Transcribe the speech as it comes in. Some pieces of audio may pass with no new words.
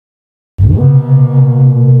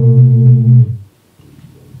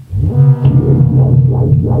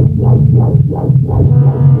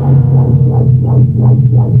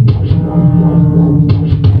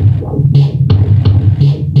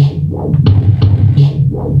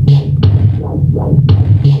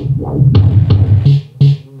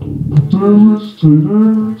Feeling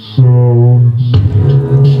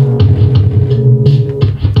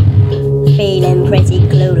pretty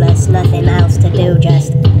clueless, nothing else to do,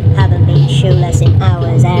 just haven't been shoeless in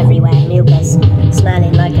hours, everywhere mucus,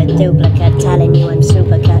 smelling like a duplicate, telling you I'm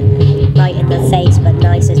supercut, right in the face but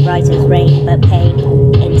nice as bright as rain, but pain,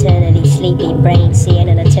 internally sleepy brain, seeing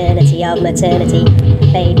an eternity of maternity,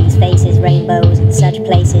 babies' faces, rainbows, in such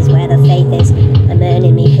places where the faith is, I'm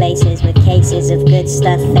earning me places with cases of good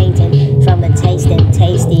stuff fainting from the tasting,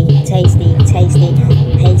 tasty, tasty, tasty,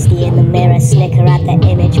 pasty in the mirror, snicker at the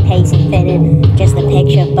image, pacing thinning, just a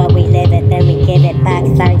picture but we live it, then we give it back,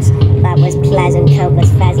 thanks, that was pleasant,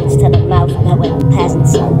 countless pheasants to the mouth, but we're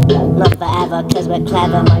peasants, not forever, cause we're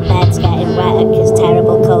clever, my bed's getting wetter, cause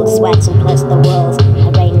terrible cold sweats and plus the walls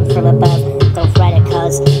are raining from above, don't fret it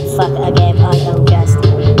cause, fuck I give, I don't just,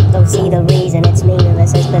 don't see the reason, it's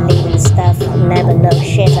meaningless as believing stuff, never know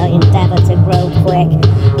shit, I endeavor to grow quick,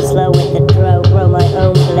 slow with the throw, grow my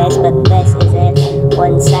own bliss, but this is it,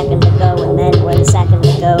 1 second ago and then 1 second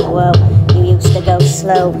ago, whoa, you used to go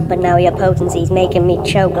slow, but now your potency's making me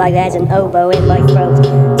choke like there's an oboe in my throat,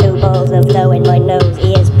 2 balls of dough in my nose,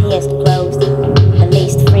 ears pierced closed, the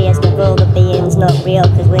least freest of all the beings, not real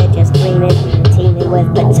cause we're just dreaming, teeming with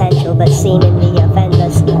potential but seemingly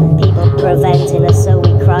offendless, people preventing us so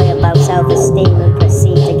we cry about self-esteem and